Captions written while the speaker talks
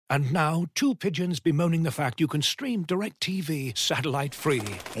And now, two pigeons bemoaning the fact you can stream DirecTV satellite-free.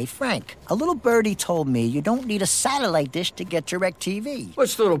 Hey, Frank, a little birdie told me you don't need a satellite dish to get DirecTV.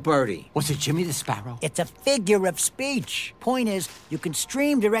 What's little birdie? Was it Jimmy the Sparrow? It's a figure of speech. Point is, you can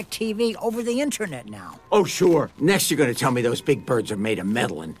stream DirecTV over the internet now. Oh, sure. Next you're going to tell me those big birds are made of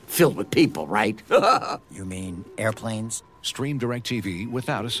metal and filled with people, right? You mean airplanes? Stream DirecTV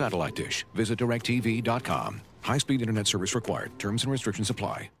without a satellite dish. Visit DirecTV.com. High-speed internet service required. Terms and restrictions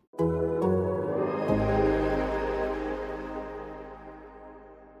apply.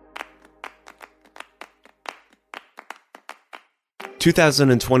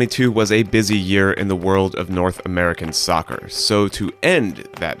 2022 was a busy year in the world of North American soccer. So to end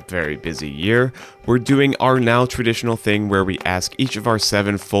that very busy year, we're doing our now traditional thing where we ask each of our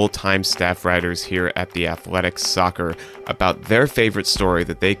 7 full-time staff writers here at The Athletic Soccer about their favorite story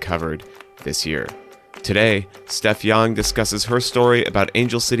that they covered this year. Today, Steph Young discusses her story about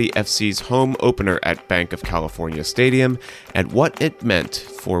Angel City FC's home opener at Banc of California Stadium and what it meant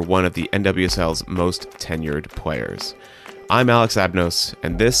for one of the NWSL's most tenured players. I'm Alex Abnos,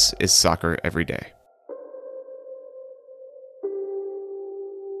 and this is Soccer Every Day.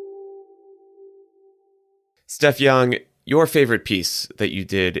 Steph Young, your favorite piece that you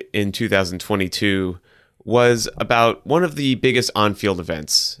did in 2022 was about one of the biggest on-field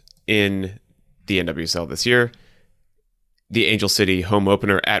events in the NWSL this year, the Angel City home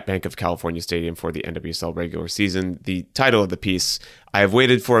opener at Banc of California Stadium for the NWSL regular season. The title of the piece, I have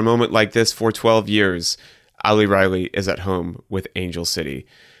waited for a moment like this for 12 years. Ali Riley is at home with Angel City.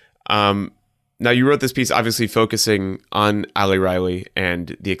 Now, you wrote this piece obviously focusing on Ali Riley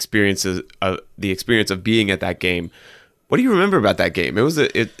and the experience of being at that game. What do you remember about that game? It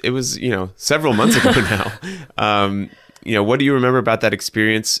was several months ago now. What do you remember about that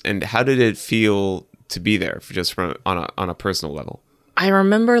experience, and how did it feel to be there on a personal level? I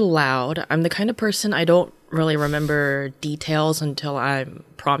remember loud. I'm the kind of person I don't really remember details until I'm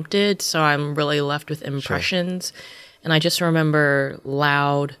prompted, so I'm really left with impressions. Sure. And I just remember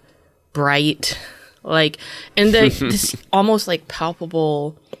loud, bright, this almost like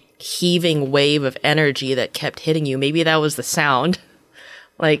palpable heaving wave of energy that kept hitting you. Maybe that was the sound,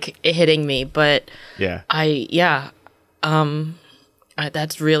 like it hitting me, but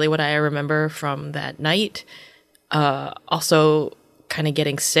that's really what I remember from that night. Also kind of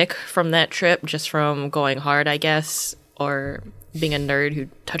getting sick from that trip, just from going hard, I guess, or being a nerd who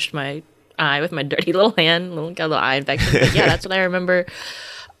touched my eye with my dirty little hand, got a little eye infection. But yeah, that's what I remember.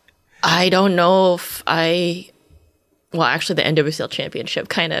 I don't know if actually the NWSL championship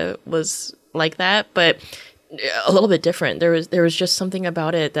kind of was like that, but a little bit different. There was just something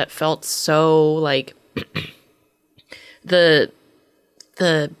about it that felt so like the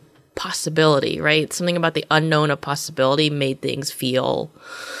possibility, right? Something about the unknown of possibility made things feel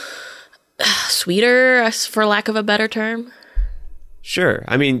sweeter, for lack of a better term. Sure.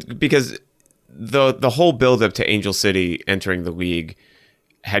 I mean, because the whole buildup to Angel City entering the league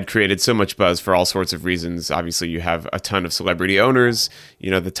had created so much buzz for all sorts of reasons. Obviously, you have a ton of celebrity owners,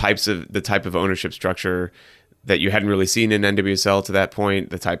 the type of ownership structure that you hadn't really seen in NWSL to that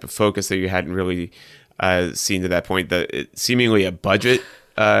point, the type of focus that you hadn't really seen to that point, seemingly a budget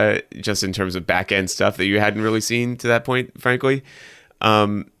just in terms of back end stuff that you hadn't really seen to that point, frankly.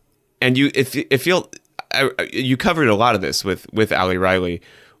 And you covered a lot of this with Ali Riley.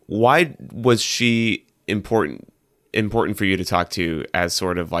 Why was she important for you to talk to as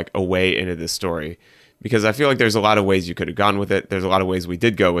sort of like a way into this story? Because I feel like there's a lot of ways you could have gone with it. There's a lot of ways we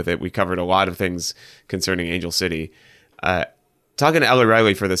did go with it. We covered a lot of things concerning Angel City. Talking to Ali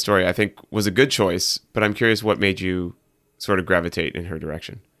Riley for this story, I think, was a good choice, but I'm curious what made you sort of gravitate in her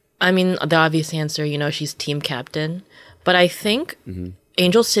direction. I mean, the obvious answer, she's team captain, but I think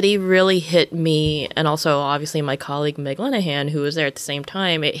Angel City really hit me, and also obviously my colleague Meg Linehan, who was there at the same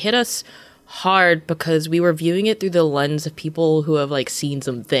time. It hit us hard because we were viewing it through the lens of people who have seen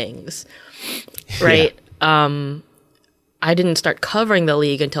some things, right? Yeah. I didn't start covering the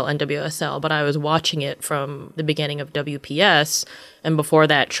league until NWSL, but I was watching it from the beginning of WPS, and before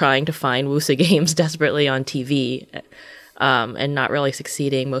that trying to find WUSA games desperately on TV, and not really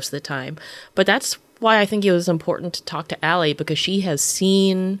succeeding most of the time. But that's why I think it was important to talk to Ali, because she has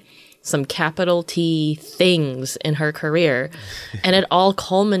seen some capital T things in her career, and it all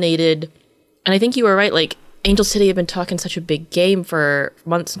culminated, and I think you were right, Angel City had been talking such a big game for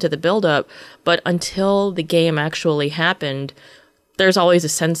months into the build-up, but until the game actually happened, there's always a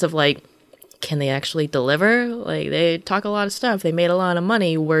sense of, can they actually deliver? They talk a lot of stuff. They made a lot of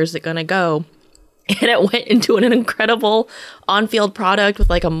money. Where's it going to go? And it went into an incredible on-field product with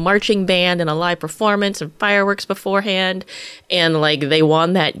like a marching band and a live performance and fireworks beforehand. And like they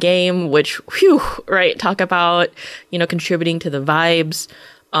won that game, which, whew, right, talk about, contributing to the vibes.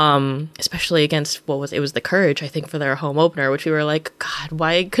 Especially against it was the Courage, I think, for their home opener, which we were like, God,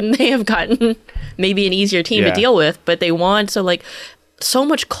 why couldn't they have gotten maybe an easier team to deal with? But they won. So like so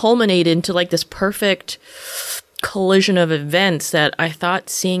much culminated into like this perfect collision of events that I thought,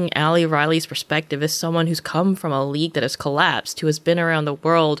 seeing Allie Riley's perspective as someone who's come from a league that has collapsed, who has been around the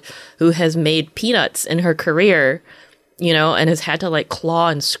world, who has made peanuts in her career, and has had to like claw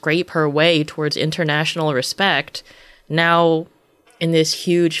and scrape her way towards international respect. Now, in this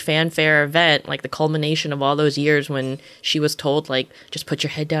huge fanfare event, like the culmination of all those years when she was told, like, just put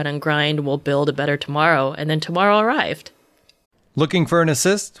your head down and grind, we'll build a better tomorrow. And then tomorrow arrived. Looking for an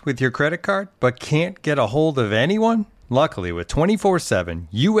assist with your credit card, but can't get a hold of anyone? Luckily, with 24/7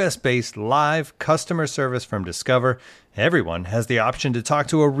 US-based live customer service from Discover, everyone has the option to talk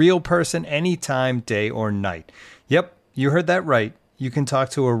to a real person anytime, day or night. Yep, you heard that right. You can talk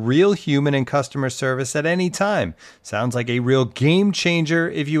to a real human in customer service at any time. Sounds like a real game changer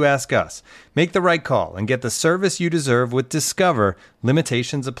if you ask us. Make the right call and get the service you deserve with Discover.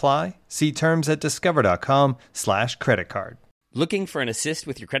 Limitations apply. See terms at discover.com/creditcard. Looking for an assist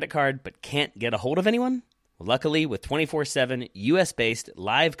with your credit card but can't get a hold of anyone? Well, luckily, with 24/7 US-based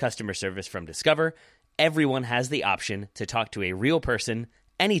live customer service from Discover, everyone has the option to talk to a real person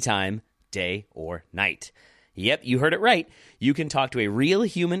anytime, day or night. Yep, you heard it right. You can talk to a real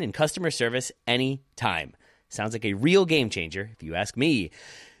human in customer service anytime. Sounds like a real game changer, if you ask me.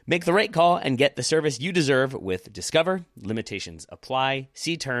 Make the right call and get the service you deserve with Discover. Limitations apply.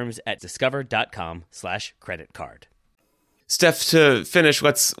 See terms at discover.com/creditcard. Steph, to finish,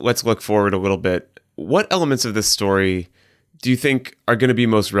 let's look forward a little bit. What elements of this story do you think are going to be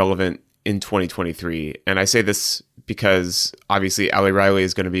most relevant in 2023? And I say this because obviously Allie Riley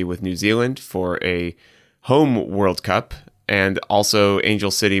is going to be with New Zealand for a home World Cup, and also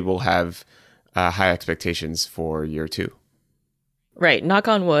Angel City will have high expectations for year 2. Right. Knock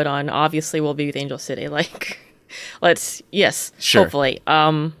on wood on obviously we'll be with Angel City. Like, yes, sure. Hopefully.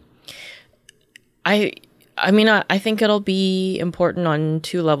 I mean, I think it'll be important on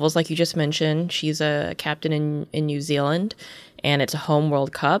 2 levels. Like you just mentioned, she's a captain in New Zealand, and it's a home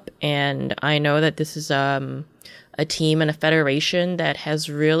World Cup. And I know that this is a team and a federation that has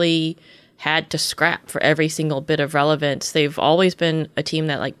really had to scrap for every single bit of relevance. They've always been a team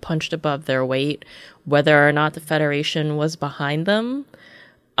that like punched above their weight, whether or not the federation was behind them.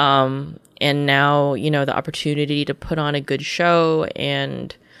 And now, the opportunity to put on a good show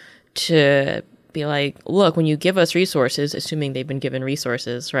and to be like, look, when you give us resources, assuming they've been given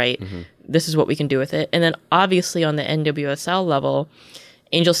resources, right? Mm-hmm. This is what we can do with it. And then obviously on the NWSL level,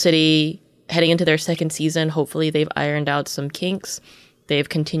 Angel City heading into their 2nd season, hopefully they've ironed out some kinks. They've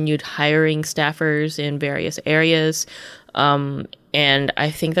continued hiring staffers in various areas. And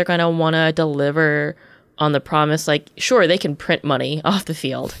I think they're going to want to deliver on the promise. Like, sure, they can print money off the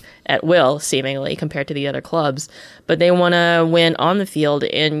field at will, seemingly, compared to the other clubs. But they want to win on the field.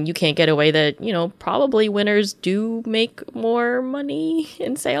 And you can't get away that, probably winners do make more money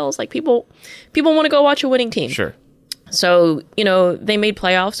in sales. Like, people want to go watch a winning team. Sure. So, they made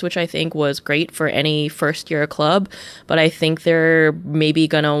playoffs, which I think was great for any first-year club. But I think they're maybe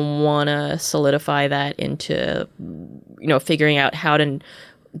going to want to solidify that into, figuring out how to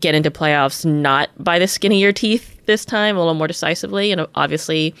get into playoffs not by the skin of your teeth this time, a little more decisively. And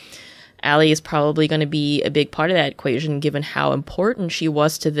obviously, Allie is probably going to be a big part of that equation, given how important she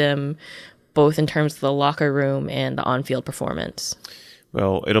was to them, both in terms of the locker room and the on-field performance.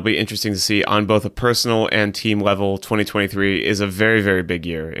 Well, it'll be interesting to see on both a personal and team level. 2023 is a very, very big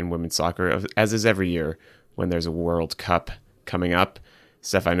year in women's soccer, as is every year when there's a World Cup coming up.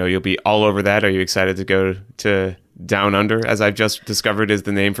 Steph, I know you'll be all over that. Are you excited to go to Down Under, as I've just discovered is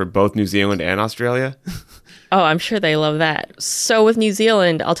the name for both New Zealand and Australia? Oh, I'm sure they love that. So with New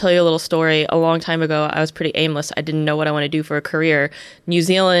Zealand, I'll tell you a little story. A long time ago, I was pretty aimless. I didn't know what I want to do for a career. New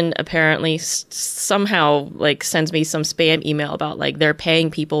Zealand apparently somehow sends me some spam email about they're paying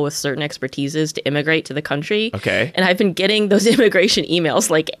people with certain expertises to immigrate to the country. Okay. And I've been getting those immigration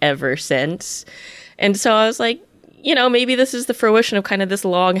emails ever since. And so I was like, maybe this is the fruition of kind of this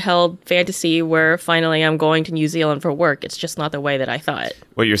long-held fantasy where finally I'm going to New Zealand for work. It's just not the way that I thought.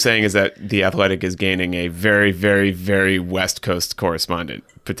 What you're saying is that The Athletic is gaining a very, very, very West Coast correspondent,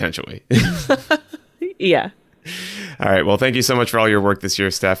 potentially. Yeah. All right. Well, thank you so much for all your work this year,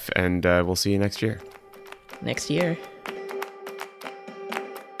 Steph, and we'll see you next year. Next year.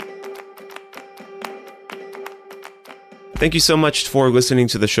 Thank you so much for listening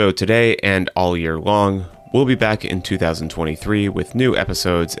to the show today and all year long. We'll be back in 2023 with new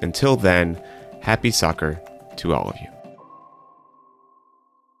episodes. Until then, happy soccer to all of you.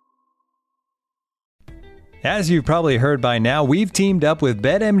 As you've probably heard by now, we've teamed up with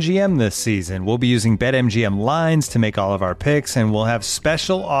BetMGM this season. We'll be using BetMGM lines to make all of our picks, and we'll have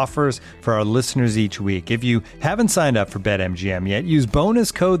special offers for our listeners each week. If you haven't signed up for BetMGM yet, use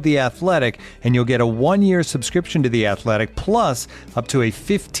bonus code The Athletic, and you'll get a 1-year subscription to The Athletic, plus up to a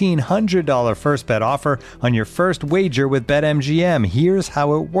 $1,500 first bet offer on your first wager with BetMGM. Here's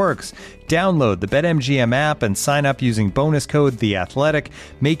how it works. Download the BetMGM app and sign up using bonus code The Athletic.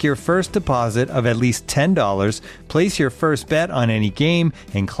 Make your first deposit of at least $10. Place your first bet on any game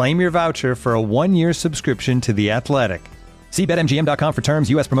and claim your voucher for a 1-year subscription to The Athletic. See BetMGM.com for terms.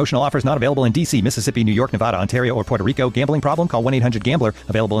 U.S. promotional offers not available in D.C., Mississippi, New York, Nevada, Ontario, or Puerto Rico. Gambling problem? Call 1-800-GAMBLER.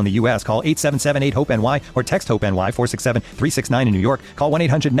 Available in the U.S. Call 877-8-HOPE-NY or text HOPE-NY 467-369 in New York. Call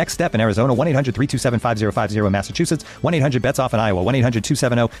 1-800-NEXT-STEP in Arizona. 1-800-327-5050 in Massachusetts. 1-800-BETS-OFF in Iowa.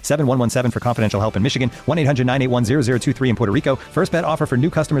 1-800-270-7117 for confidential help in Michigan. 1-800-981-0023 in Puerto Rico. First bet offer for new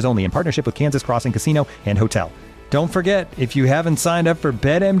customers only in partnership with Kansas Crossing Casino and Hotel. Don't forget, if you haven't signed up for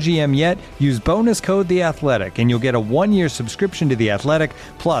BetMGM yet, use bonus code The Athletic, and you'll get a 1-year subscription to The Athletic,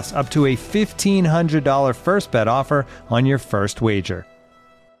 plus up to a $1,500 first bet offer on your first wager.